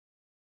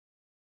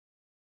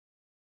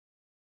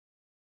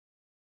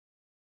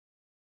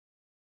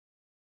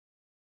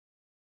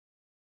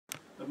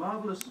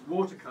marvellous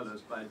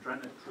watercolours by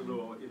Janet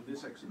Treloar in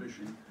this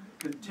exhibition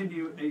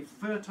continue a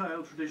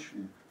fertile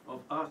tradition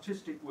of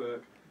artistic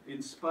work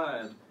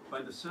inspired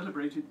by the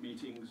celebrated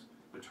meetings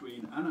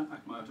between Anna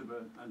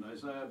Akhmatova and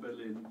Isaiah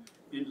Berlin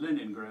in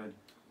Leningrad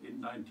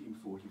in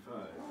 1945.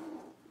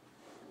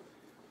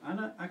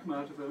 Anna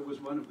Akhmatova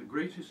was one of the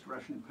greatest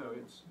Russian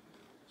poets,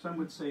 some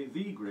would say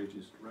the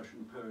greatest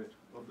Russian poet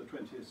of the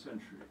 20th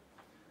century,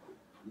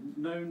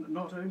 known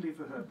not only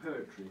for her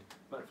poetry,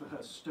 but for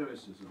her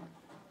stoicism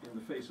in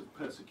the face of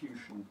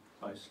persecution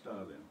by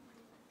Stalin.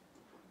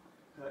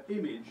 Her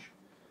image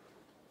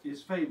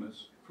is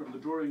famous from the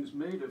drawings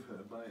made of her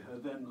by her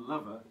then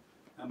lover,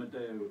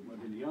 Amedeo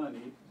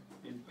Modigliani,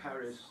 in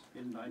Paris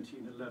in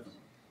 1911,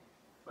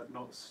 but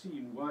not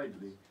seen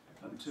widely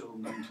until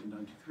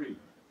 1993.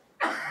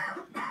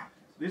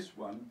 This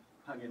one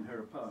hung in her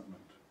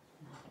apartment.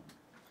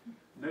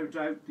 No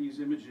doubt these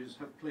images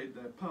have played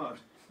their part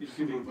in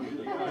giving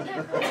Modigliani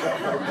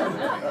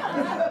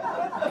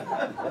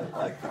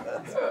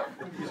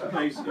his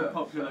place in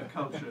popular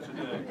culture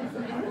today.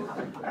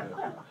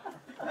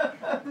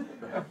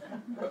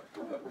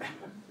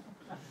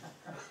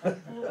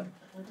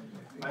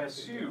 I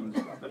assume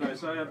that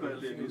Isaiah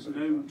Berlin is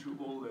known to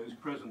all those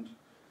present,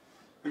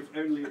 if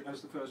only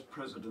as the first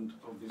president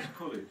of this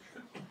college.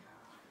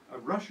 A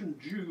Russian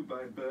Jew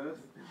by birth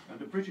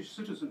and a British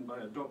citizen by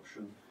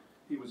adoption,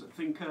 he was a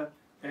thinker,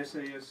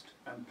 essayist,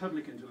 and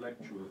public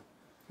intellectual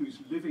whose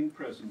living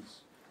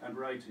presence and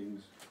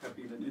writings have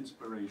been an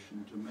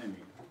inspiration to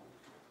many.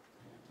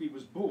 He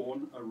was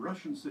born a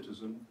Russian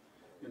citizen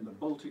in the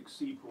Baltic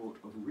seaport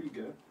of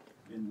Riga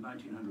in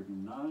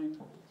 1909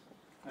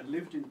 and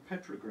lived in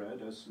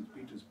Petrograd, as St.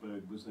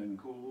 Petersburg was then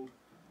called,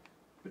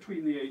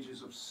 between the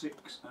ages of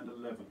 6 and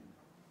 11,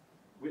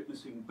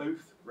 witnessing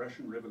both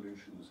Russian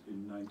revolutions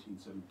in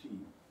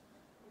 1917.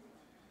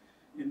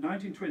 In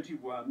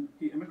 1921,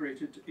 he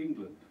emigrated to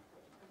England,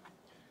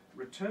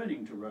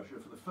 returning to Russia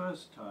for the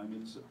first time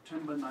in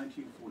September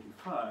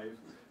 1945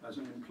 as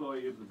an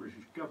employee of the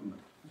British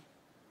government,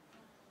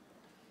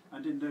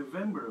 and in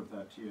November of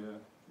that year,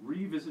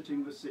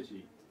 revisiting the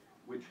city,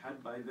 which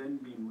had by then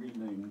been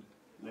renamed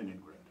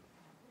Leningrad.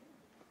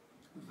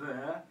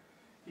 There,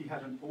 he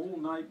had an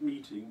all-night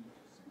meeting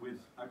with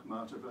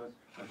Akhmatova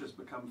that has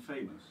become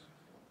famous,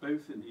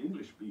 both in the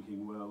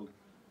English-speaking world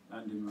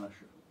and in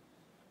Russia.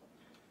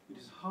 It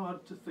is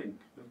hard to think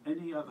of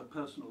any other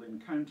personal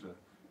encounter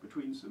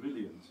between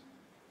civilians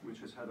which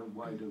has had a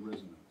wider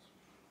resonance.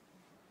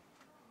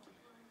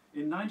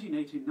 In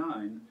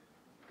 1989,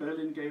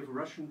 Berlin gave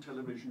Russian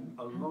television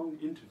a long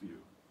interview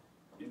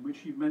in which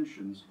he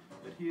mentions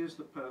that he is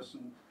the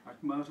person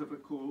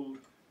Akhmatova called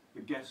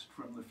the guest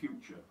from the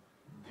future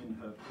in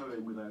her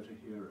poem Without a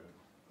Hero.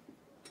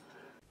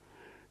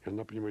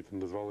 Она, понимаете,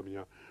 назвала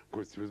меня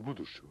гостем из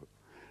будущего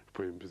в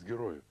поэме «Без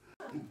героя».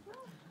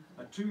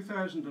 A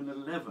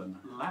 2011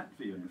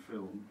 Latvian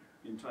film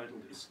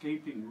entitled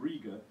Escaping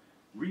Riga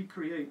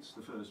recreates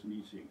the first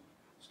meeting,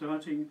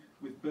 starting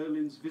with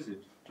Berlin's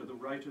visit to the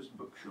writer's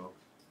bookshop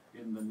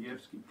in the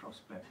Nevsky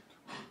Prospect.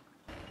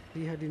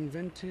 He had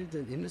invented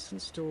an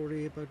innocent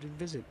story about a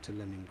visit to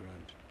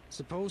Leningrad.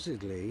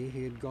 Supposedly,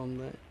 he had gone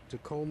there to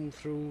comb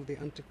through the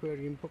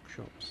antiquarian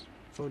bookshops,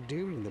 for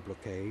during the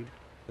blockade,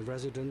 the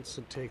residents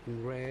had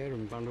taken rare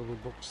and valuable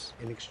books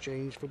in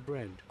exchange for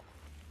bread.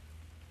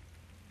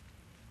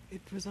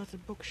 It was at a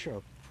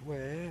bookshop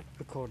where,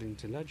 according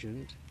to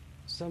legend,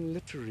 some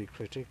literary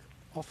critic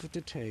offered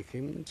to take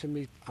him to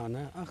meet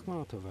Anna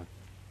Akhmatova.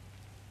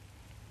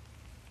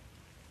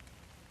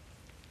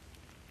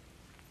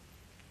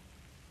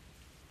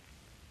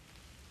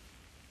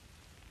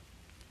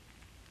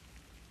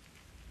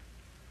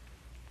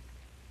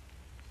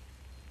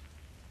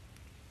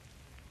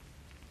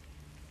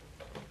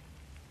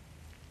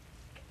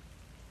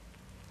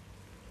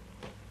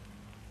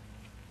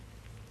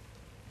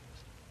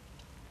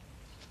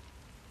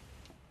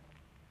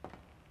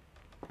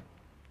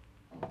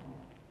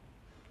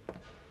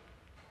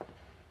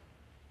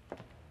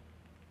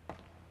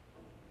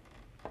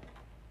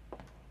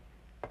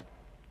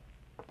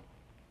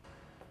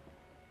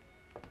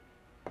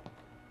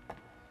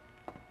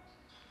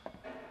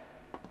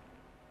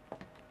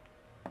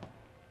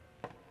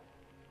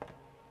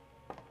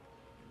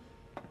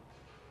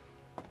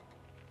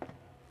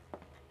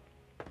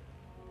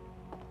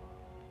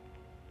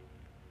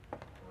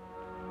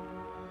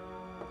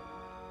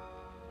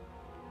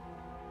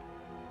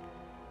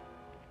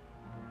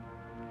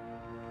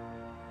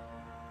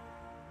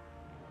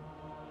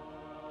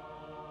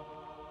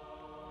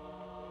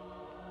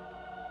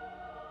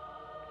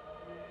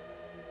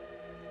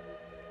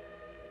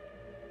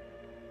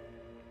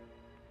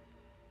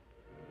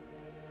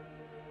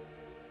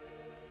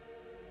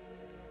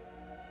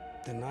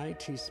 The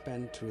night he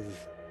spent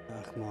with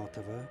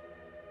Akhmatova,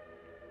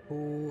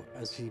 who,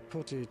 as he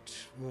put it,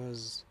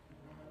 was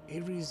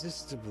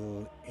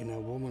irresistible in her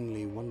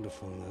womanly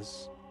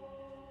wonderfulness,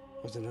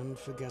 was an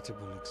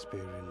unforgettable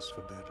experience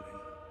for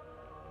Berlin.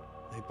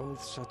 They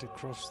both sat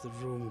across the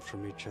room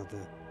from each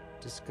other,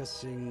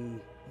 discussing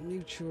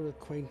mutual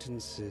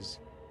acquaintances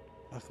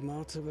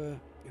Akhmatova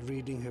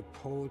reading her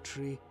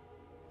poetry,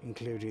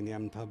 including the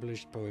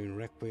unpublished poem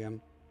Requiem,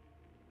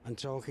 and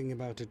talking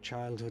about her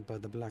childhood by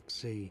the Black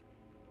Sea,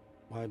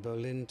 while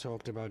Berlin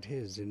talked about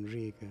his in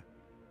Riga.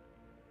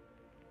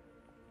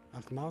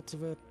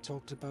 Akhmatova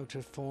talked about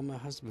her former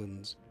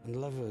husbands and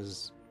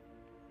lovers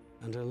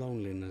and her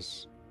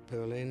loneliness,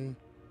 Berlin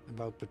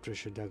about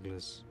Patricia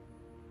Douglas.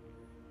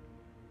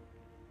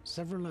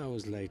 Several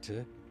hours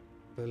later,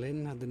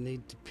 Berlin had the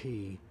need to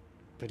pee,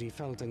 but he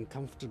felt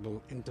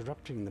uncomfortable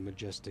interrupting the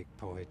majestic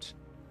poet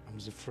and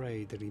was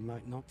afraid that he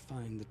might not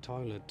find the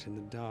toilet in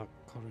the dark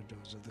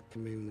corridors of the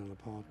communal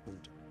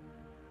apartment.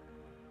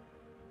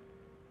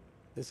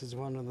 This is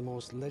one of the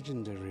most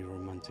legendary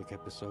romantic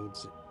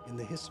episodes in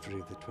the history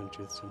of the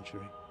 20th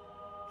century.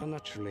 And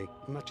naturally,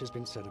 much has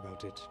been said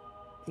about it,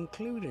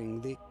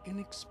 including the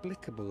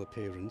inexplicable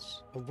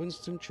appearance of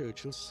Winston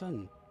Churchill's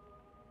son,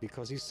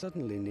 because he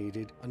suddenly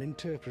needed an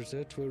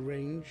interpreter to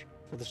arrange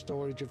for the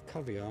storage of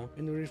caviar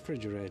in the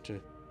refrigerator.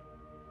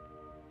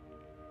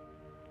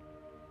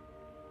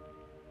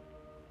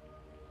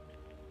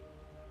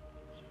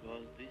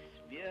 Звезды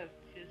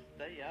смерти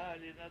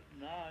стояли над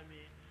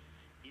нами,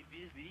 и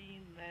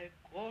безвинная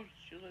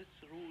корчилась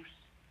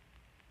Русь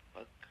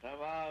под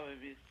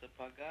кровавыми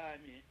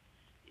сапогами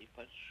и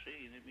под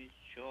шинами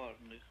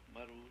черных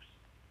Марусь.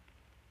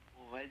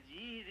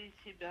 Уводили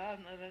тебя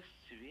на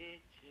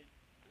рассвете,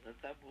 за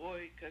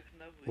тобой, как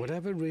на выходе.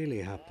 Whatever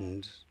really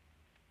happened,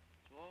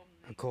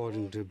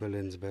 according to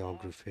Berlin's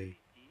biography,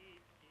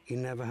 he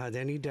never had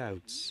any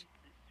doubts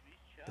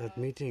that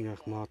meeting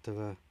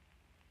Akhmatova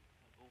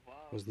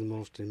was the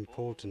most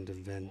important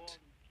event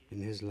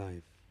in his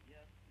life.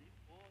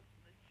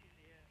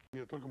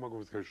 Я только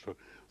могу сказать, что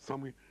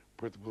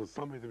это была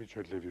самая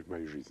замечательная вещь в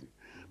моей жизни,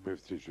 моя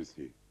встреча с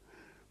ней.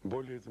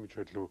 Более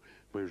замечательного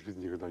в моей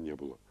жизни никогда не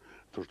было.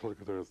 То что-то,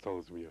 которое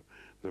осталось у меня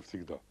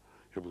навсегда.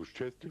 Я был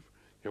счастлив,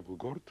 я был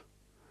горд,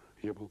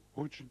 я был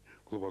очень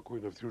глубоко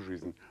и на всю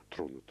жизнь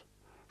тронут.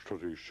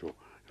 Что-то еще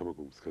я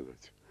могу вам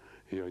сказать.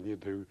 И о ней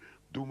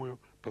думаю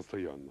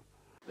постоянно.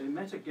 They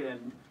met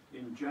again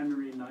in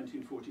January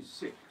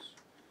 1946,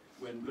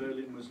 when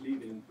Berlin was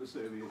leaving the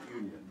Soviet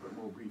Union, but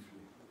more briefly.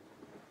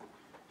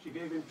 She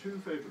gave him two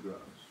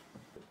photographs.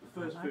 The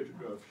first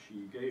photograph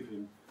she gave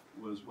him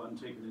was one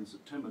taken in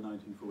September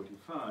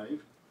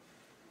 1945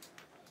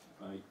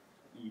 by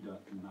Ida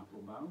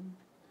Nappelbaum,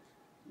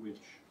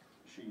 which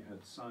she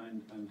had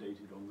signed and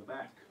dated on the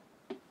back.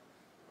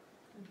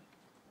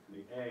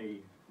 The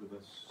A with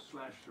a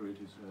slash through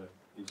it is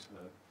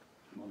her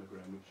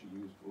monogram, which she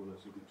used for all her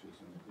signatures,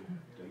 and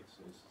the date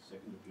says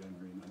 2nd of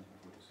January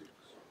 1946.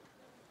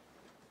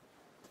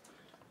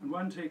 And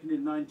one taken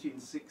in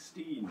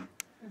 1916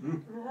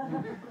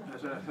 at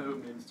her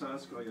home in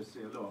Tsarskoye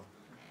Selo.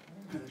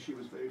 She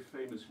was very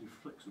famously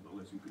flexible,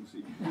 as you can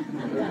see.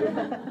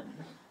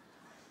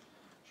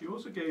 She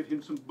also gave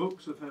him some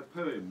books of her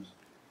poems,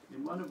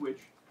 in one of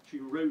which she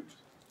wrote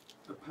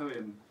a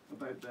poem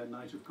about their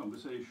night of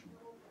conversation.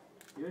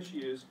 Here she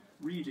is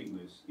reading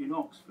this in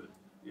Oxford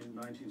in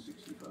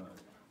 1965.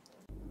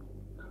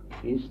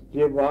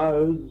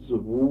 Истревают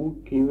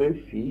звуки в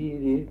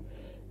эфире,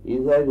 и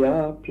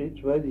заря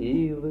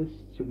притворилась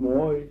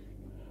тьмой.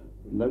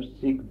 В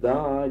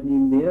навсегда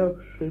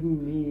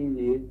онемевшем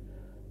мире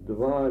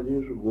два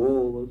лишь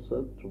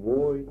голоса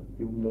твой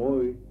и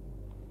мой.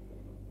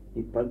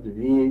 И под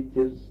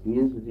ветер с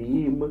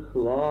незримых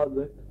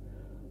ладок,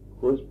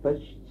 хоть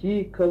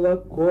почти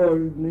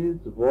колокольный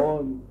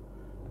звон,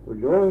 в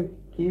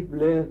легкий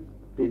блеск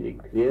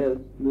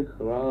перекрестных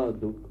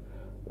радуг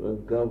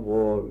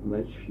разговор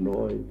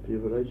ночной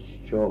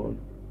превращен.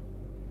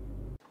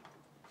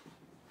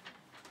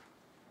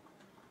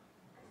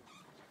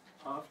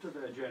 After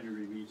their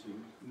January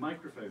meeting,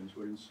 microphones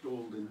were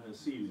installed in her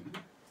ceiling.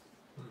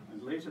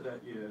 And later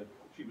that year,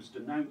 she was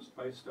denounced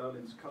by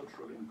Stalin's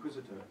cultural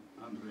inquisitor,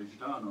 Andrei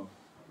Zhdanov,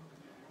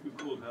 who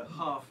called her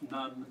half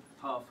nun,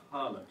 half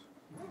harlot,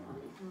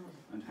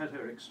 and had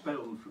her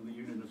expelled from the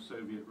Union of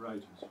Soviet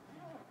Writers.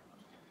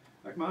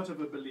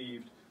 Akhmatova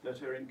believed that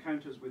her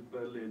encounters with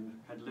Berlin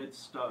had led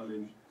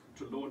Stalin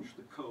to launch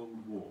the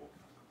Cold War.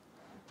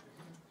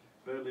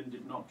 Berlin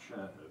did not share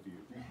her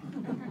view.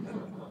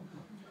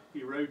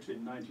 He wrote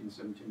in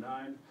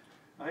 1979,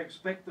 "I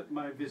expect that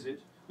my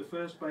visit, the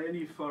first by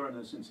any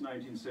foreigner since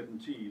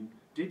 1917,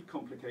 did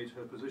complicate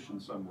her position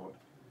somewhat,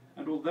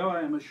 and although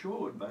I am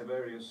assured by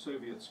various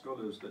Soviet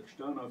scholars that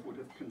Zhdanov would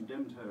have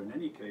condemned her in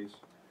any case,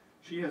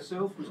 she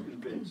herself was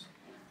convinced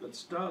that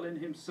Stalin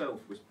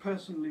himself was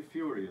personally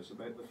furious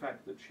about the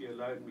fact that she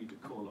allowed me to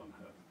call on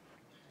her.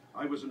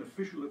 I was an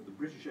official of the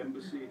British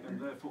Embassy and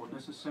therefore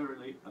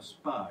necessarily a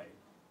spy."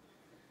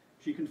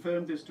 She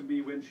confirmed this to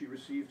me when she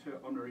received her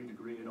honorary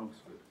degree in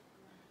Oxford.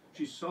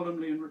 She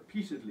solemnly and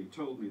repeatedly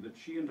told me that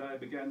she and I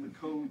began the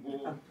Cold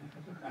War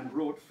and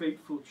wrought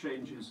fateful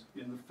changes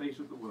in the fate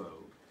of the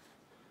world.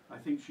 I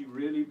think she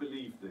really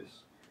believed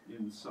this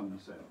in some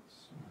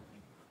sense.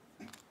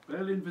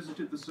 Berlin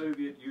visited the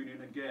Soviet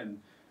Union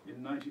again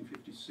in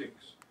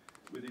 1956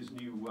 with his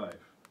new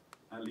wife,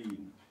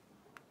 Aline.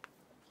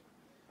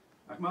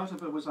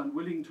 Akhmatova was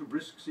unwilling to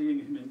risk seeing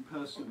him in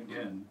person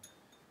again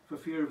for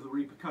fear of the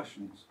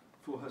repercussions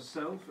for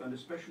herself and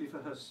especially for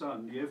her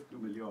son, Yev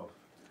Gumilyov,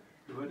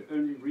 who had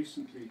only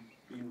recently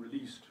been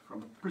released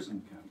from a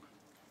prison camp.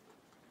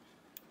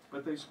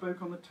 But they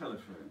spoke on the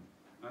telephone,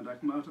 and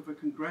Akhmatova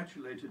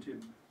congratulated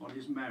him on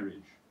his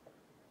marriage,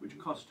 which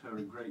cost her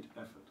a great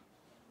effort.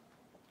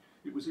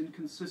 It was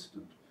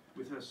inconsistent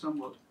with her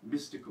somewhat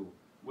mystical,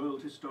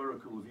 world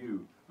historical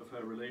view of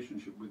her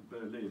relationship with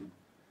Berlin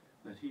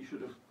that he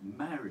should have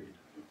married.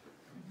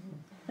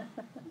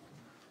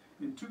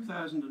 In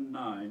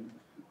 2009,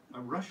 a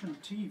Russian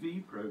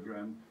TV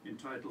program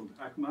entitled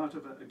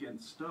Akhmatova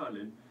Against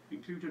Stalin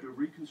included a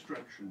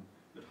reconstruction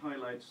that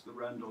highlights the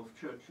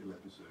Randolph-Churchill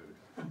episode.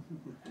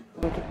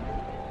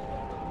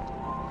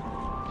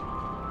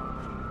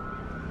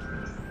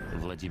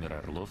 Владимир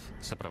Орлов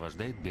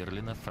сопровождает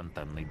Берлина в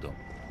фонтанный дом.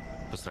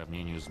 По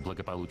сравнению с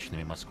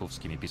благополучными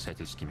московскими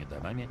писательскими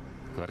домами,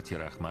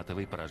 квартира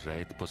Ахматовой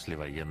поражает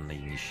послевоенной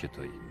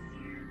нищетой.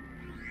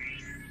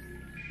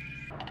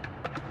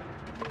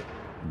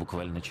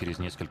 Буквально через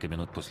несколько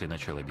минут после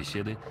начала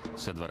беседы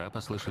со двора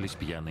послышались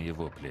пьяные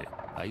вопли.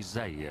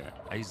 «Айзайя!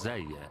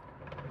 Айзайя!»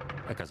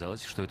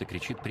 Оказалось, что это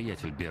кричит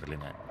приятель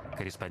Берлина,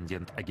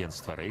 корреспондент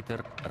агентства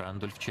Рейтер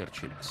Рандольф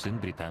Черчилль, сын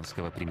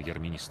британского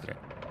премьер-министра.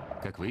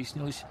 Как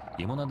выяснилось,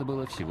 ему надо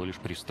было всего лишь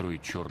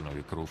пристроить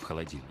черную икру в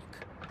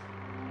холодильник.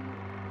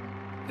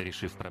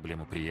 Решив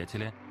проблему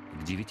приятеля,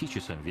 к 9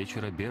 часам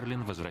вечера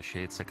Берлин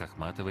возвращается к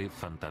Ахматовой в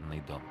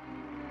фонтанный дом.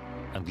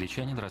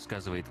 Англичанин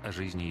рассказывает о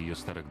жизни ее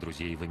старых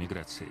друзей в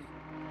эмиграции.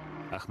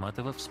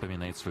 Ахматова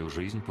вспоминает свою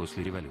жизнь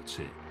после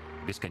революции,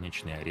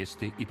 бесконечные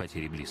аресты и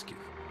потери близких.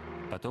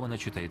 Потом она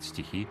читает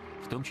стихи,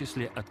 в том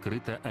числе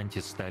открыто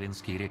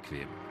антисталинский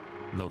реквием.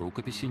 Но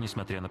рукописи,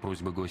 несмотря на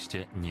просьбы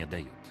гостя, не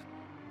дают.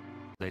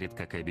 Дарит,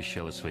 как и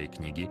обещала, свои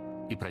книги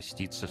и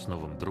простится с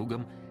новым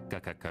другом,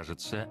 как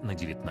окажется, на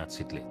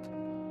 19 лет.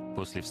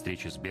 После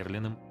встречи с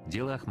Берлиным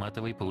дело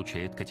Ахматовой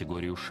получает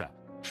категорию «Ш»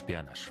 –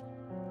 шпионаж.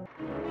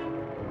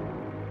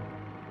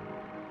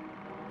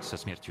 Со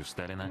смертью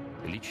Сталина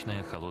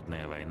личная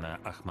холодная война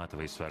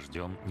Ахматовой с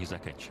вождем не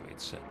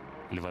заканчивается.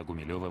 Льва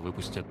Гумилева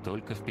выпустят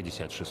только в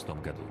 1956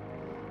 году.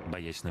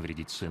 Боясь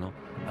навредить сыну,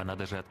 она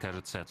даже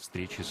откажется от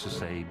встречи с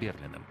Исаией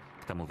Берлиным,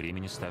 к тому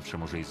времени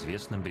ставшим уже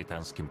известным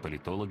британским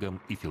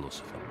политологом и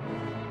философом.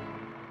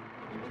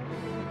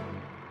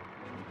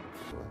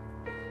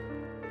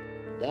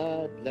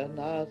 Да, для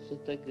нас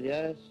это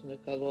грязь на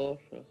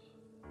калошах,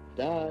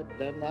 да,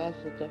 для нас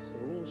это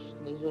хруст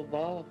на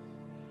зубах.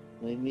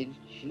 Мы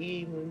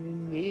мельчим и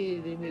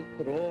мерим и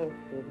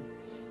крошим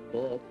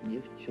тот ни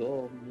в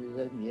чем не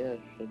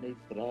замешанный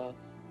прах.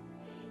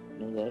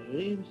 Но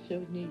ложимся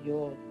в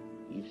нее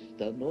и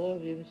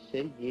становимся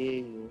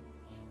ею,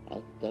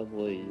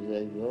 оттого и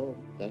зовем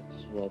так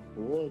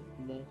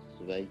свободно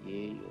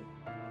своею.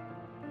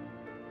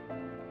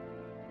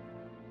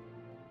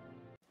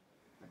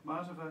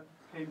 Akhmatova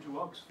came to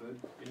Oxford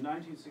in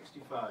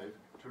 1965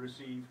 to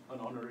receive an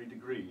honorary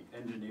degree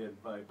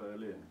engineered by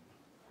Berlin.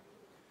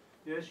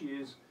 Here she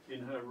is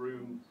in her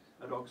room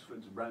at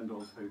Oxford's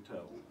Randolph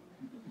Hotel.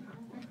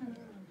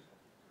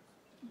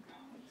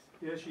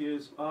 Here she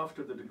is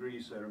after the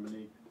degree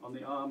ceremony on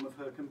the arm of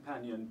her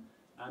companion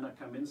Anna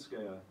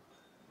Kaminskaya,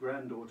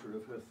 granddaughter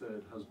of her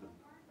third husband.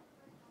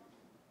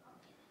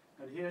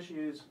 And here she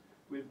is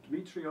with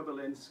Dmitry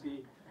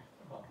Obolensky,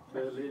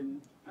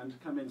 Berlin and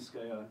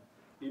Kaminskaya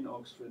in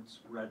Oxford's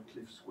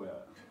Radcliffe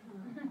Square.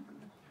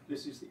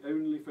 This is the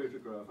only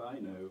photograph I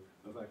know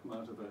of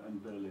Akhmatova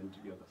and Berlin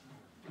together.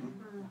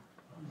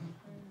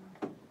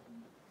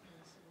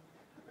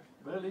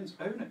 Berlin's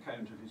own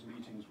account of his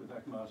meetings with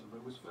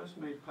Akhmatova was first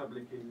made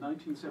public in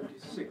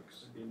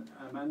 1976 in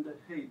Amanda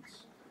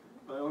Haight's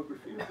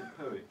biography of the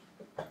poet,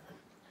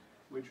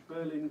 which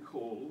Berlin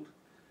called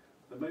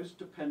the most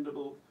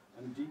dependable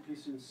and deeply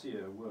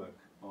sincere work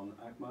on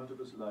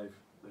Akhmatova's life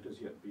that has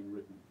yet been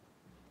written.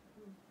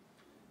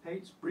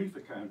 Haight's brief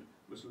account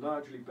was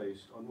largely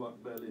based on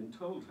what Berlin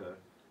told her,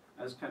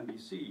 as can be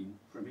seen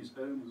from his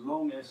own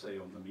long essay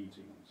on the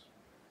meetings,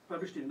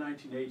 published in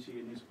 1980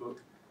 in his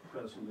book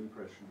Personal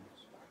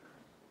Impressions.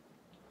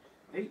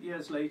 8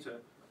 years later,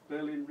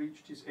 Berlin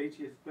reached his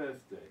 80th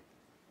birthday,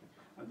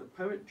 and the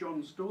poet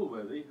John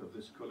Stallworthy of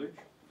this college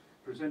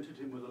presented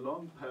him with a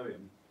long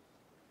poem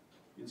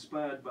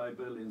inspired by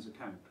Berlin's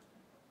account,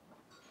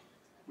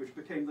 which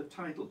became the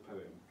title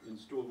poem in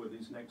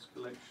Stallworthy's next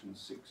collection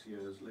 6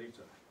 years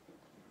later.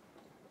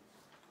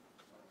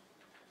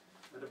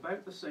 At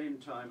about the same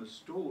time as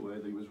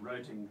Stallworthy was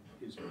writing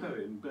his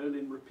poem,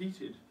 Berlin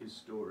repeated his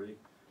story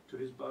to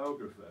his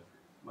biographer,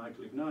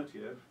 Michael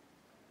Ignatieff,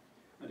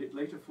 and it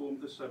later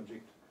formed the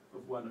subject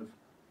of one of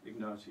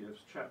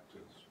Ignatieff's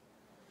chapters.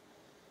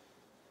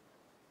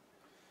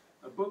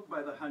 A book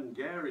by the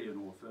Hungarian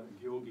author,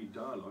 György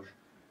Darlos,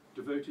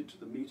 devoted to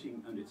the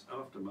meeting and its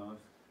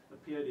aftermath,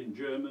 appeared in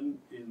German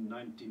in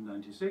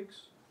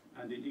 1996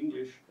 and in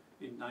English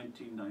in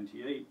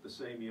 1998, the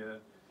same year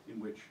in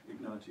which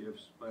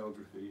Ignatieff's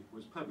biography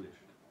was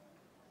published.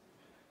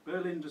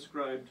 Berlin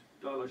described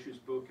Darlos's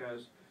book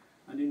as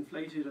an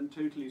inflated and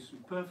totally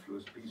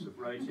superfluous piece of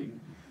writing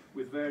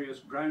with various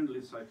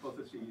groundless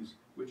hypotheses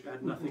which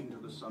add nothing to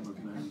the sum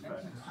of known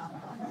facts.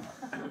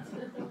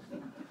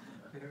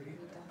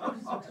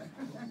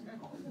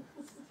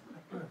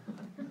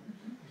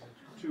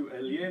 To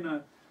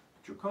Elena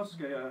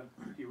Chukovskaya,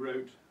 he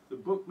wrote, "The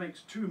book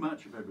makes too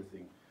much of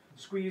everything,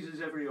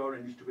 squeezes every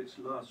orange to its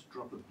last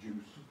drop of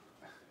juice.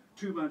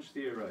 Too much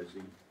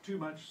theorizing, too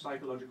much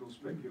psychological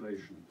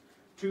speculation,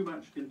 too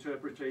much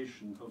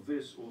interpretation of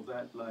this or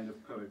that line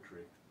of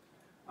poetry.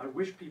 I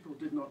wish people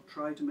did not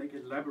try to make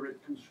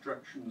elaborate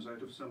constructions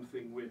out of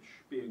something which,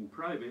 being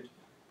private,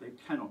 they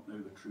cannot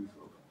know the truth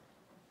of."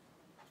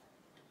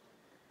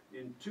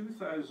 In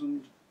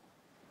 2000,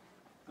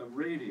 a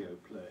radio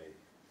play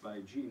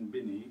by Jean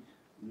Binney,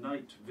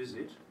 Night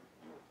Visit,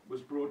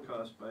 was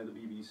broadcast by the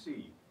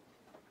BBC.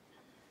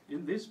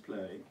 In this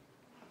play,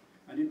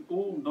 and in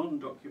all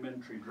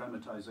non-documentary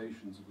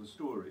dramatizations of the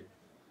story,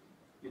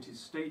 it is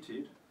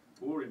stated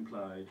or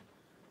implied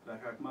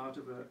that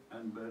Akhmatova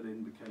and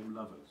Berlin became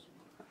lovers,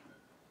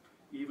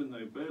 even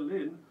though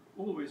Berlin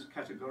always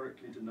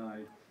categorically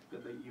denied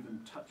that they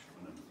even touched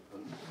one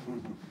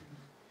another.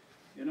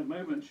 In a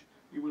moment,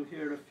 you will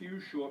hear a few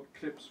short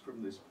clips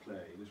from this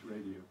play, this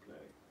radio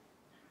play,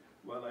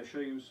 while I show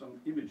you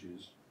some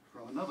images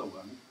from another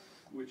one,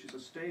 which is a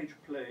stage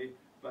play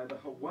by the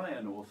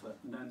Hawaiian author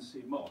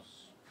Nancy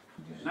Moss.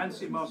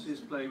 Nancy Moss's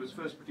play was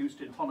first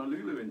produced in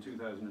Honolulu in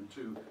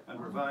 2002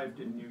 and revived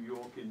in New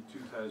York in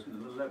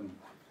 2011.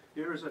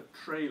 Here is a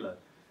trailer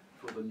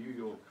for the New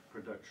York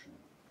production.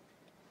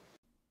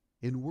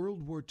 In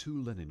World War II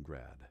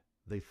Leningrad,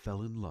 they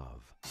fell in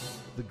love.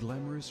 The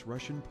glamorous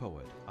Russian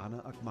poet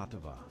Anna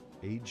Akhmatova,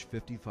 age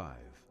 55,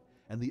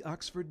 and the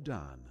Oxford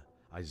Don,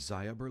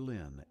 Isaiah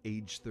Berlin,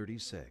 age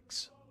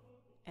 36.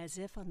 As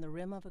if on the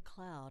rim of a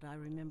cloud I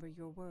remember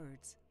your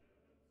words,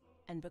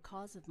 and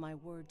because of my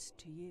words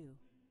to you,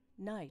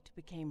 night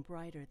became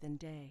brighter than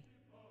day.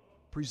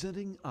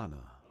 Presenting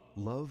Anna,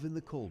 Love in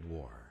the Cold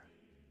War.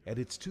 At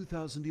its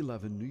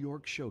 2011 New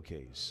York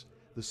showcase,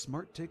 the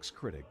SmartTix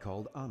critic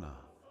called Anna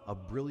a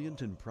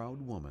brilliant and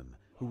proud woman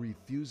who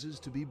refuses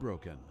to be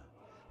broken.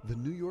 The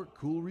New York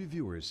Cool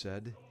reviewer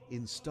said,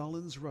 "In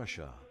Stalin's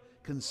Russia,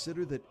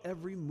 consider that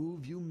every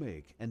move you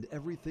make and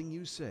everything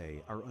you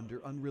say are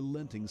under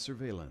unrelenting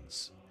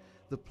surveillance.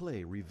 The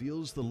play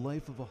reveals the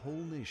life of a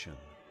whole nation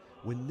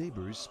when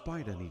neighbors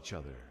spied on each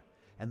other,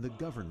 and the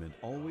government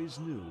always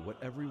knew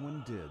what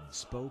everyone did,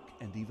 spoke,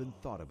 and even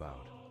thought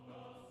about."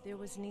 There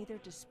was neither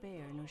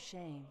despair nor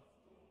shame.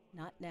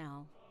 Not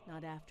now,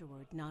 not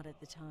afterward, not at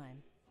the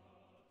time.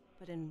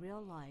 But in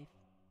real life,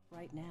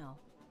 right now,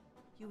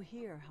 you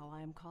hear how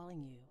I am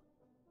calling you.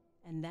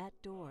 And that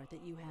door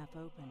that you have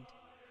opened,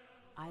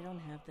 I don't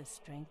have the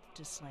strength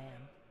to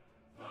slam.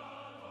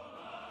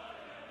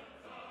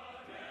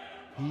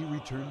 He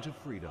returned to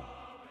freedom.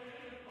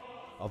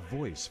 A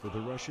voice for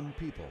the Russian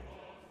people,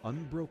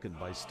 unbroken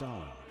by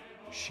Stalin,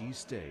 she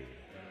stayed.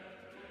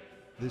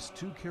 This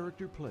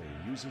two-character play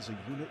uses a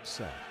unit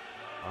set,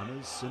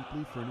 Anna's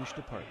simply furnished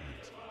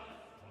apartment.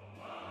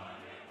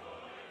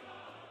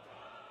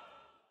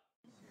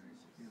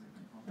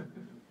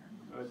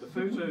 The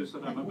photos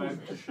that I'm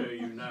about to show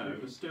you now,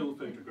 the still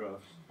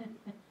photographs,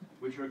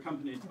 which are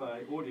accompanied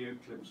by audio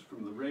clips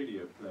from the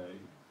radio play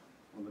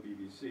on the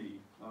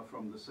BBC, are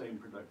from the same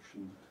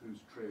production whose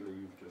trailer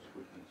you've just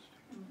witnessed.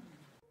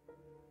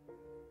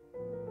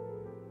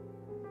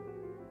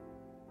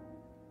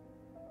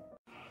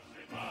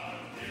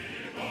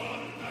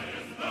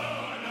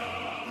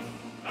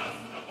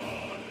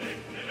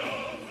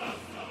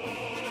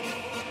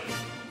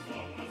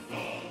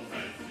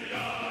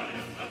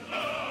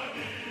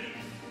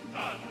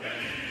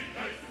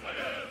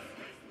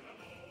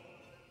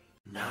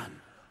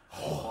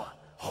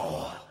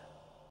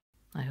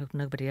 I hope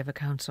nobody ever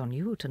counts on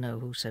you to know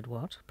who said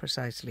what,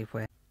 precisely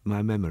where.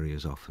 My memory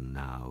is often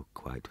now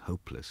quite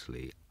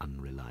hopelessly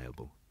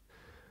unreliable.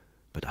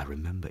 But I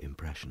remember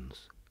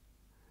impressions,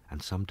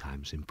 and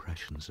sometimes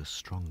impressions are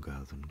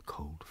stronger than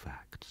cold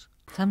facts.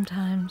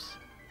 Sometimes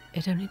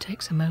it only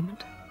takes a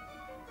moment,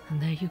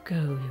 and there you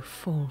go, you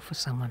fall for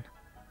someone.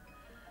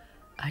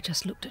 I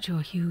just looked at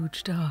your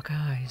huge dark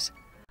eyes.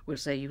 We'll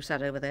say you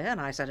sat over there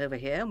and I sat over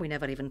here, and we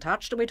never even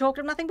touched, and we talked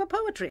of nothing but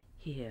poetry.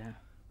 Here.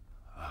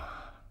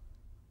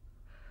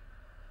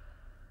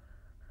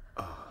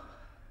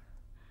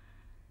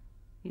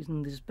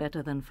 Isn't this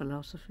better than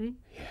philosophy?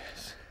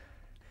 Yes.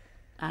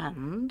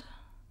 And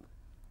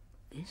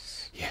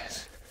this?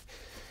 Yes.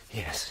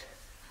 Yes.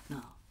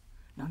 No.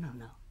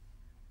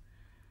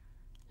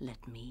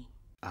 Let me.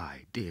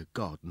 I, dear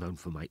God, known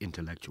for my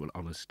intellectual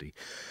honesty,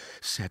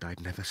 said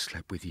I'd never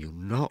slept with you,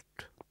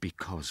 not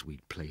because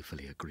we'd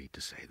playfully agreed to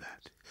say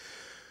that,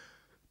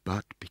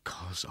 but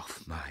because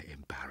of my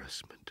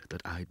embarrassment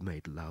that I'd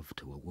made love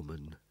to a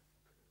woman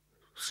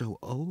so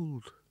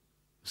old,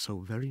 so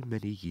very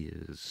many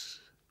years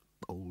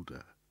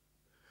older.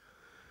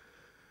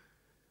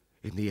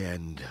 In the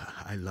end,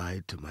 I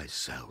lied to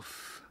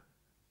myself,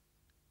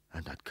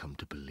 and I'd come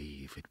to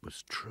believe it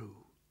was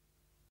true.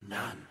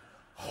 None.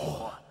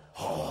 Whore.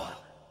 whore.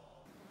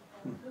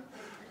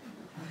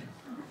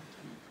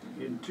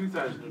 In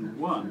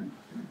 2001,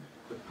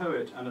 the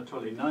poet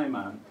Anatoly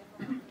Naiman,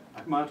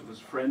 Akhmatova's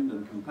friend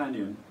and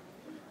companion,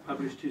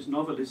 published his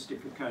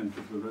novelistic account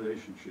of the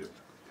relationship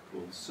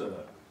called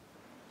Sir.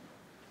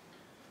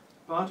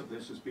 Part of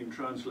this has been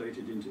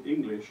translated into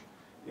English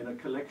in a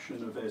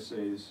collection of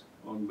essays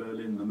on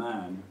Berlin the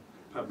Man,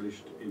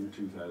 published in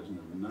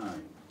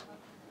 2009.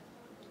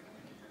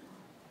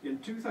 In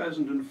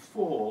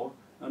 2004,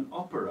 an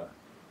opera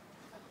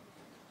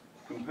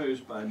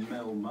composed by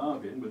Mel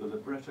Marvin with a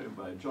libretto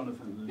by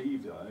Jonathan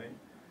Levi,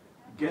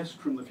 Guest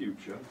from the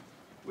Future,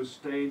 was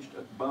staged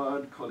at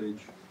Bard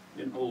College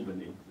in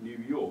Albany, New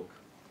York.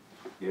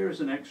 Here is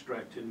an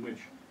extract in which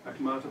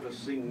Akhmatova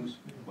sings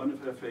one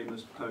of her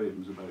famous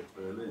poems about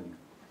Berlin.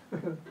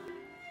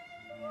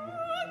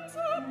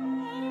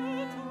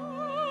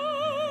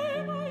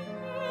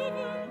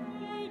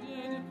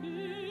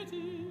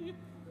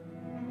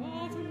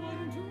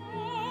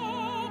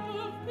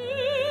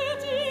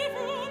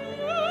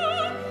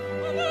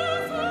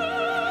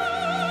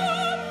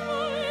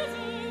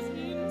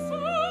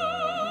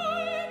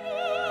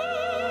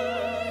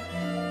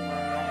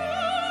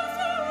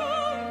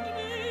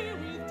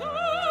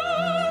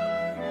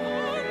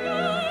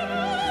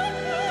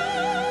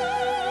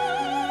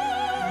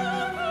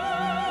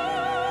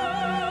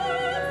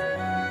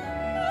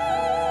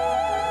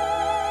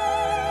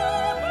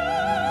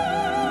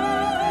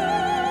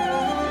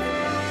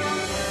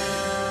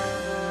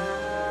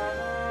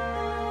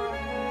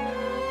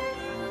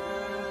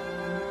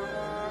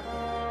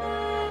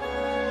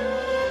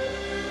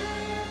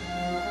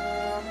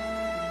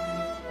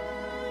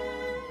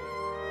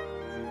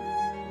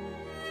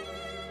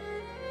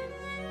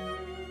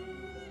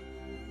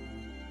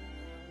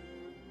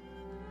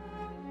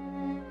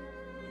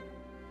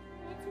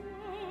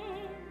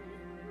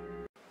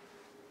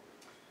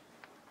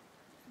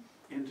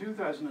 In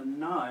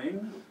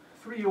 2009,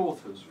 3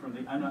 authors from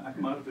the Anna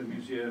Akhmatova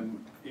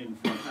Museum in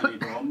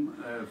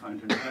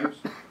Fountain House,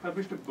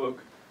 published a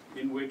book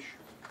in which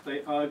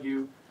they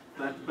argue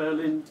that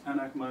Berlin and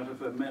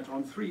Akhmatova met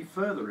on 3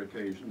 further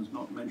occasions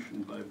not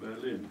mentioned by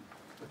Berlin.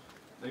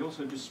 They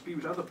also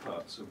dispute other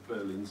parts of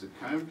Berlin's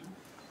account,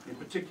 in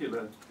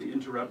particular the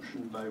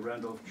interruption by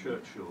Randolph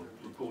Churchill,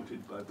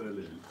 reported by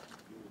Berlin.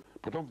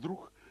 Потом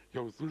вдруг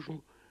я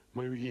услышал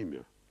мое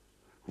имя.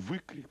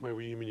 Выкрик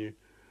моего имени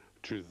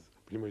через,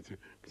 понимаете,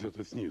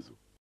 где-то снизу.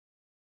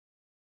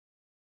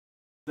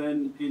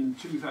 Then in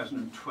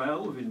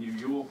 2012 in New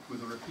York,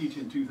 with a repeat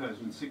in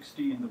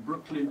 2016, the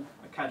Brooklyn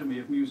Academy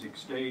of Music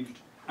staged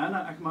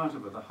Anna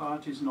Akhmatova, The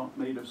Heart Is Not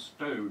Made of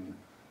Stone,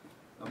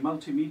 a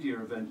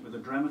multimedia event with a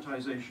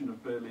dramatization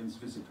of Berlin's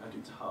visit at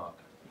its heart,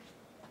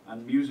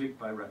 and music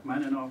by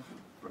Rachmaninoff,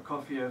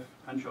 Prokofiev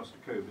and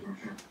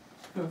Shostakovich.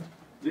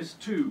 This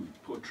too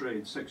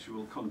portrayed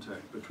sexual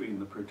contact between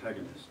the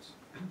protagonists.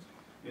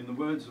 In the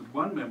words of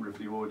one member of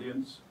the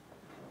audience,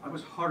 I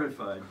was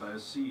horrified by a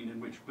scene in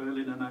which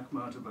Berlin and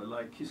Akhmatova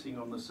lie kissing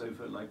on the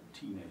sofa like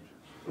teenagers.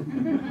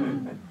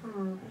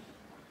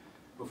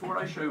 Before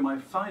I show my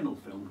final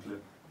film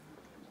clip,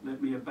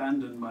 let me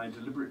abandon my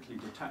deliberately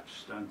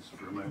detached stance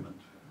for a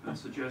moment and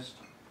suggest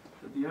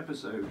that the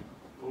episode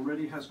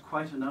already has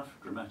quite enough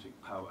dramatic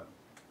power,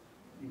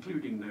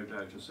 including no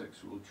doubt a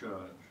sexual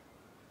charge,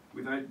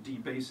 without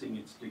debasing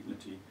its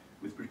dignity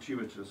with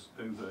gratuitous,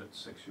 overt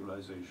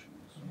sexualizations.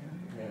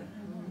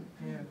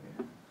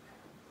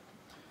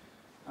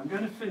 I'm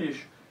going to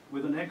finish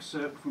with an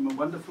excerpt from a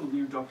wonderful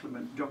new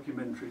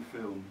documentary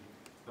film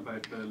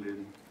about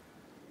Berlin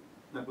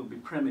that will be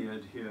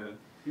premiered here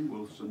in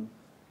Wolfson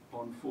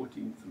on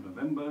 14th of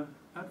November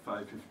at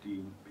 5:15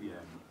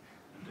 p.m.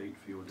 A date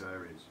for your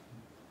diaries.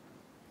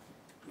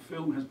 The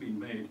film has been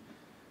made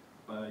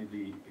by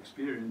the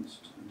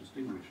experienced and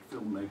distinguished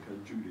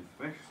filmmaker Judith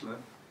Wechsler,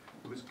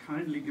 who has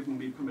kindly given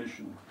me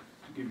permission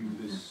to give you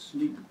this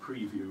sneak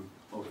preview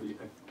of the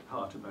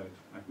part about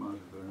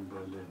Akhmatova in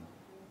Berlin.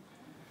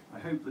 I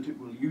hope that it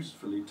will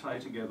usefully tie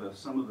together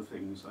some of the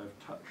things I've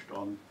touched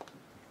on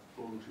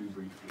all too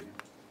briefly.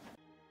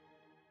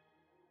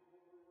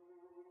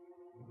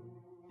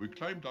 We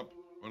climbed up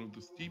one of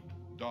the steep,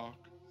 dark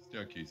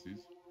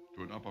staircases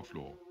to an upper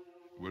floor.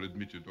 We were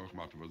admitted to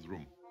Akhmatova's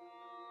room.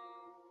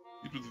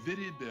 It was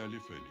very barely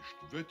furnished.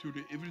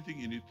 Virtually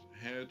everything in it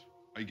had,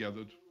 I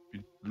gathered,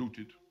 been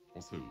looted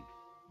or sold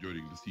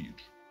during the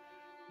siege.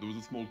 There was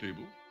a small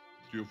table,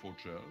 3 or 4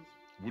 chairs,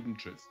 wooden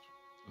chest,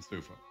 a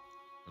sofa,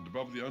 and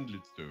above the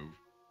unlit stove,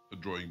 a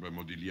drawing by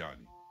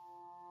Modigliani.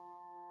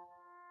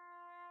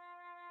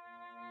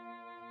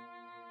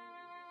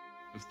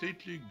 A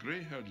stately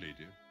grey-haired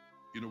lady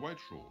in a white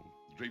shawl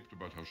draped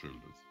about her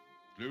shoulders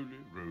slowly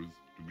rose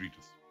to greet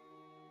us.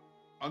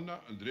 Anna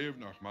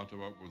Andreevna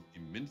Akhmatova was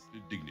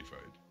immensely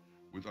dignified,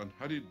 with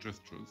unhurried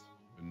gestures,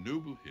 a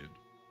noble head,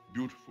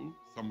 beautiful,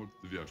 somewhat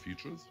severe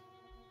features,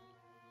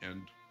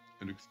 and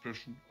an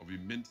expression of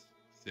immense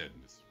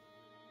sadness.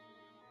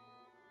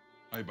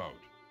 I bowed.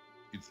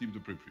 It seemed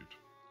appropriate,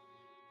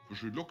 for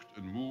she looked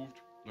and moved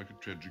like a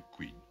tragic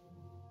queen.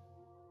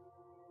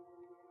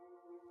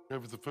 I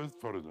was the first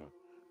foreigner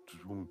to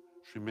whom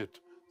she met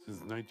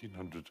since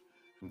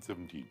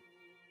 1917.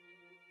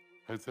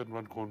 I sat in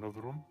one corner of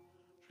the room,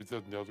 she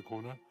sat in the other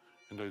corner,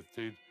 and I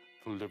stayed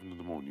till 11 in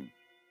the morning.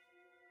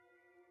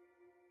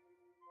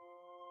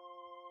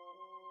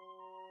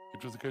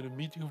 It was a kind of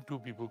meeting of two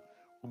people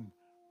who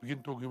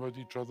began talking about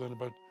each other and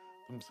about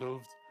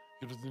themselves.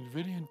 It was a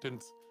very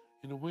intense,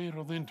 in a way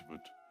rather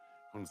intimate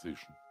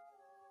conversation.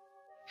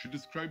 She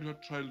described her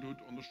childhood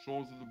on the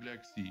shores of the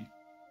Black Sea.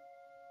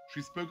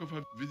 She spoke of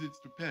her visits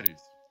to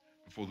Paris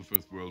before the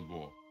First World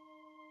War,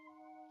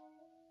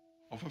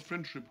 of her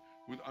friendship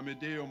with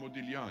Amedeo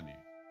Modigliani.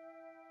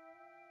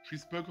 She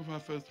spoke of her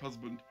first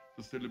husband,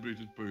 the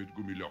celebrated poet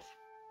Gumilov,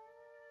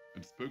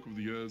 and spoke of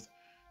the years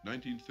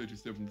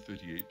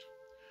 1937-38,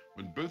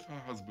 when both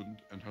her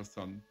husband and her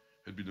son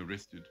had been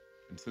arrested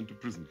and sent to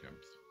prison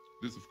camps.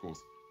 This, of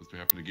course, was to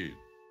happen again.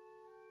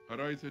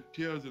 Her eyes had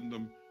tears in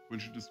them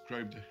when she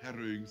described the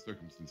harrowing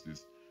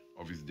circumstances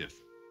of his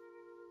death.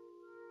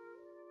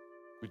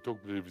 We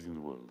talked about everything in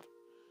the world.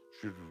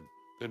 She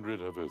then read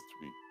her verse to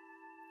me.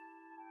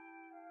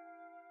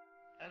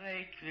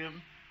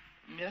 Реквием,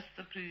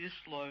 место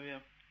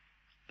предисловия.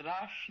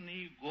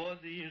 Страшные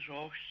годы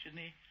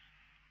ежовщины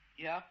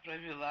я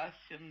провела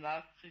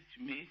 17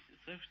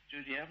 месяцев в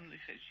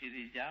тюремных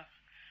очередях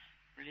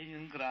в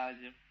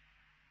Ленинграде.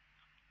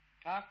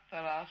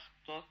 Как-то раз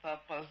кто-то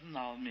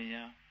опознал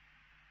меня.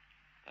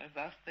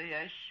 Тогда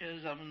стоящая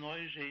за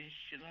мной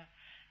женщина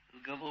с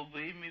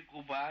голубыми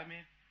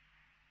губами,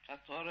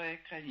 которая,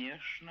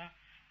 конечно,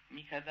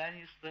 никогда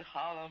не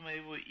слыхала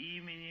моего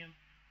имени,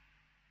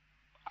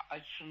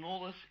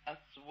 очнулась от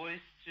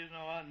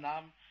свойственного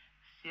нам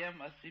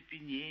всем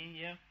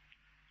оцепенения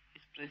и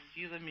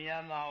спросила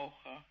меня на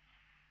ухо.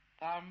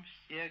 Там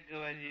все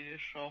говорили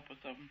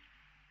шепотом: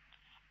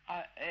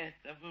 «А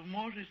это вы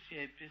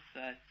можете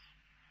описать?»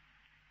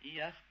 И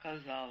я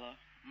сказала: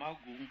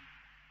 «Могу».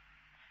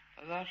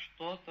 Тогда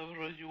что-то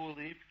вроде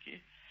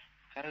улыбки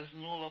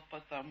скользнуло по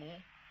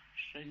тому,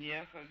 что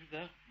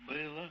некогда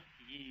было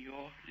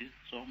ее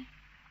лицом.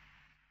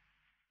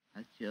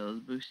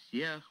 Хотелось бы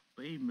всех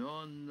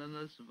поименно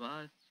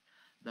назвать,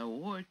 да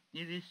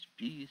отняли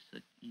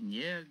список и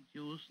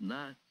негде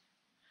узнать.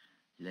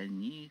 Для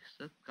них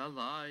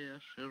соткала я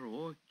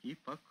широкий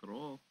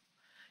покров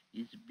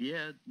из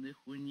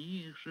бедных у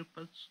них же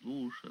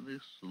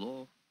подслушанных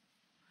слов.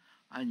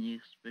 О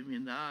них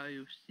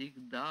вспоминаю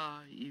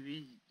всегда и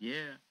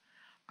везде,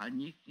 о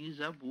них не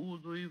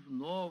забуду и в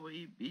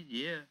новой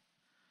беде.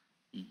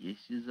 И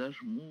если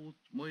зажмут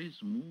мой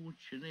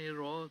измученный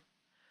рот,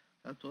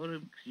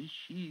 которым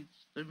кричит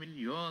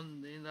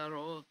 100-миллионный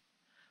народ,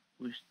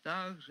 пусть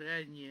так же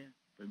они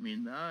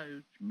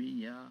поминают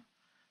меня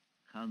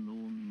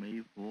канун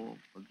моего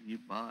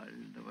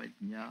погребального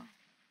дня.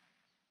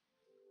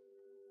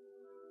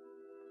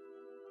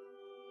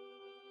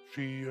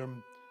 She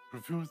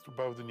refused to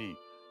bow the knee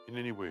in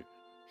any way.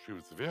 She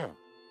was severe,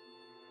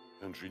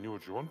 and she knew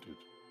what she wanted.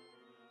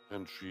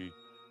 And she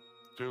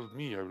told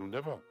me, I will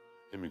never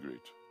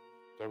emigrate.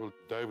 I will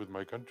die with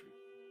my country.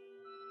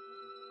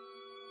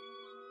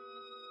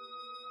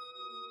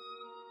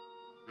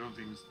 The only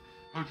thing is,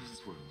 how does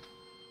this world?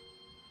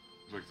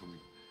 It's like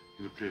something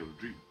in a play or a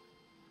dream.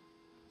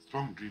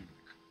 Strong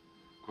dream-like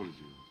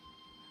quality.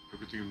 I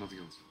could think of nothing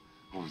else,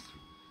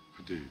 honestly,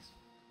 for days.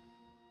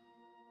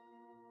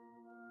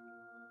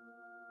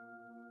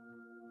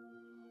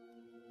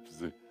 It was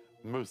the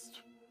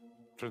most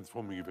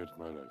transforming event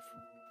in my life,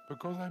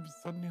 because I was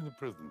suddenly in the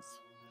presence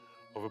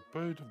of a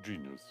poet of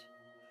genius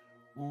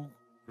who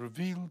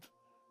revealed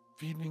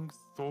feelings,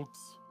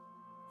 thoughts,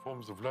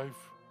 forms of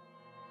life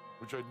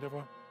which I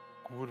never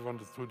would have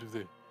understood if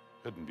they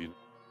hadn't been.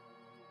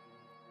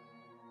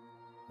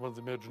 One's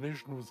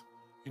imagination was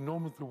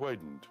enormously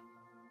widened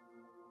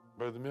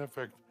by the mere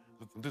fact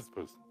that this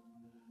person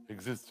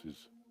existed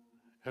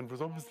and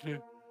was obviously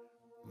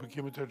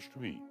became attached to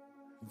me.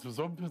 It was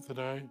obvious that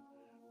I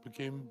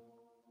became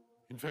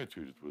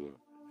infatuated with her,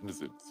 in a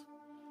sense.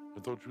 I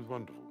thought she was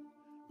wonderful.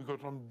 We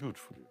got on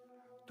beautifully,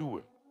 too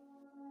well.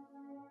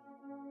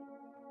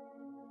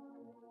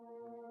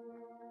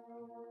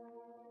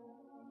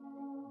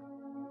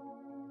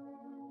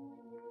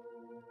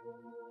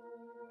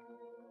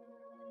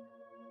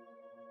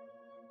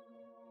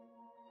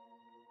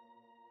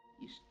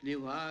 И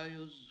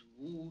сливают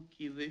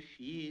звуки в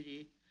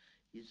эфире,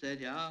 и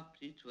заря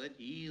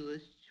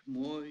притворилась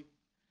тьмой.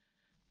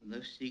 В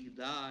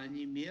навсегда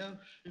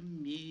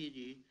онемевшем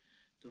мире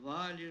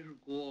два лишь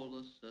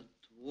голоса,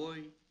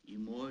 твой и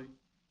мой.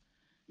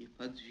 И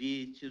под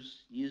ветер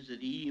с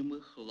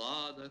незримых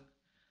ладок,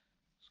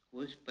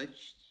 сквозь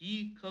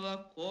почти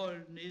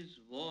колокольный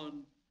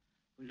звон,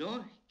 в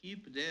легкий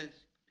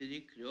блеск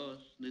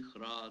перекрестных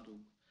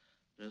радуг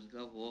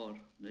разговор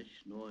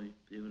ночной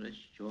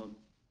превращен.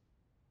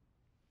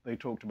 They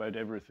talked about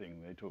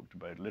everything. They talked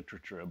about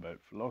literature,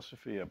 about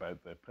philosophy,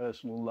 about their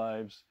personal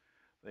lives.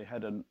 They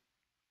had an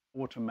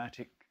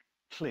automatic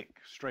click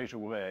straight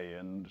away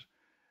and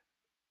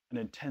an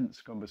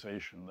intense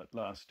conversation that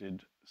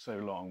lasted so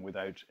long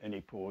without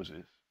any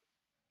pauses.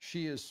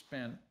 She has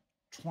spent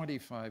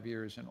 25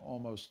 years in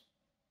almost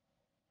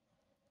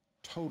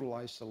total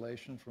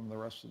isolation from the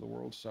rest of the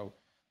world. So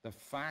the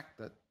fact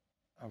that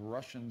a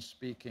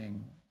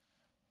Russian-speaking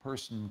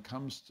person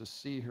comes to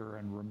see her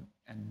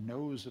and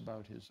knows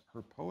about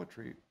her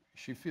poetry,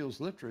 she feels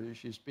literally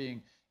she's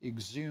being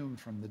exhumed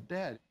from the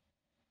dead.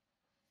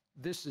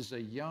 This is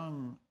a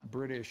young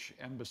British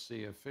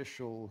embassy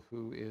official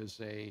who is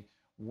a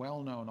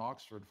well-known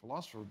Oxford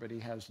philosopher, but he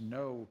has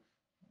no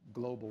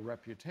global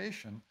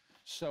reputation.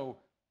 So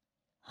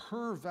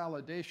her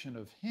validation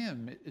of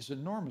him is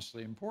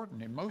enormously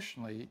important.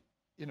 Emotionally,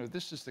 you know,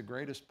 this is the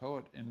greatest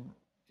poet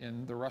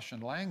in the Russian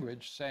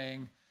language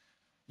saying,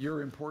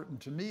 you're important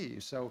to me.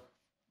 So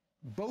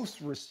both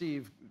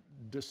receive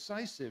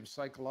decisive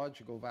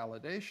psychological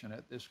validation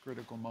at this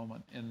critical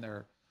moment in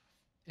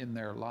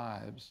their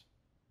lives.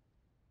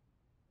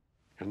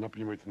 Она,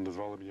 понимаете,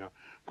 назвала меня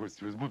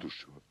гостем из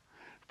будущего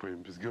в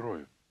поэме «Без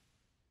героя».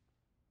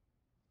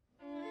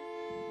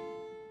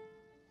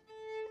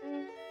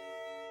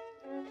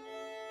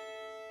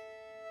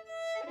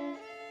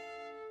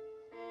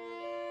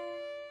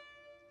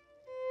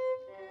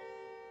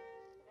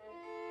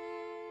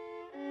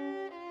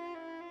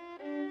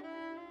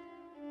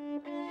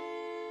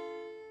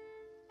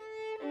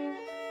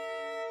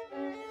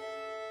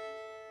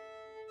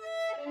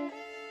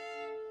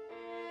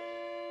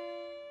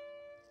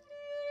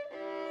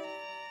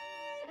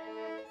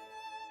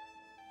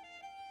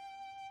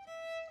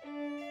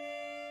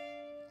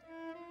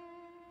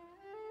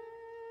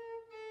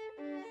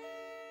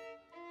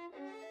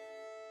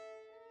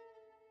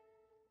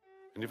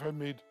 And if I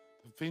made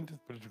the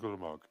faintest political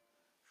remark,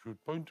 she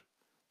would point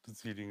to the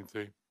ceiling and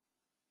say,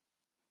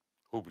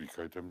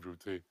 Obrigkeit, and she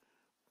would say,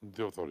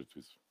 the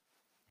authorities.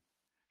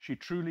 She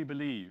truly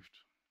believed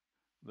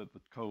that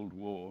the Cold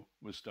War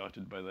was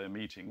started by their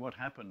meeting. What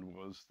happened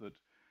was that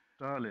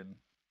Stalin,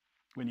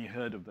 when he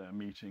heard of their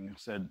meeting,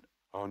 said,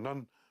 Our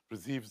nun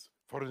receives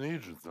foreign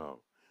agents now.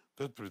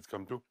 That's what it's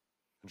come to.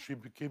 And she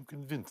became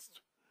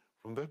convinced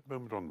from that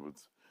moment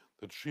onwards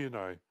that she and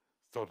I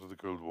started the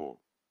Cold War.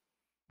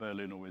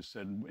 Berlin always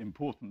said,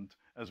 important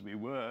as we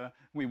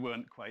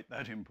weren't quite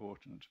that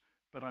important.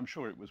 But I'm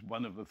sure it was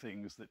one of the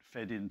things that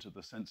fed into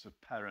the sense of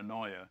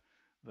paranoia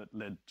that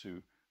led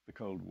to the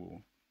Cold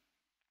War.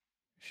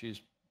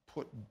 She's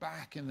put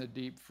back in the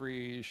deep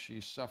freeze.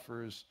 She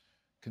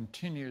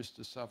continues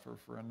to suffer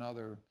for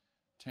another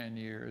 10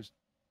 years.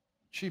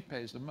 She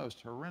pays the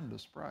most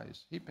horrendous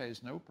price. He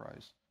pays no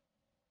price.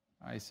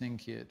 I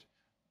think it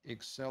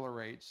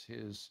accelerates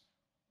his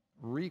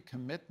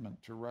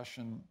recommitment to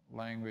Russian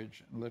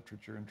language,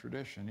 literature, and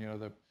tradition. You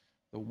know,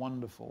 the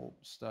wonderful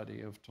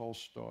study of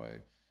Tolstoy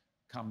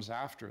comes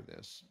after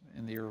this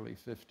in the early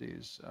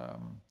 50s.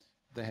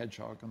 The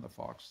Hedgehog and the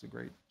Fox, the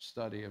great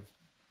study of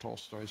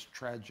Tolstoy's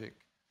tragic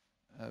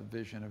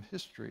vision of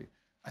history.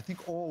 I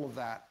think all of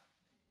that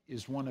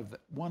is one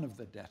of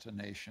the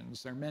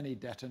detonations. There are many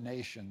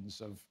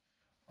detonations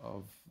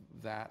of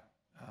that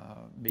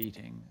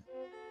meeting.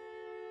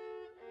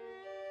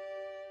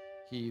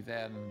 He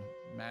then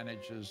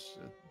manages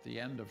at the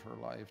end of her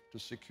life to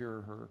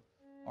secure her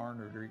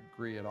honor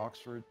degree at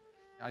Oxford.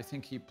 I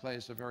think he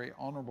plays a very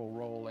honorable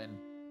role in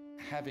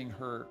having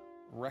her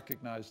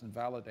recognized and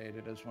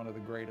validated as one of the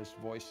greatest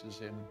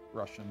voices in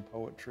Russian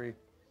poetry.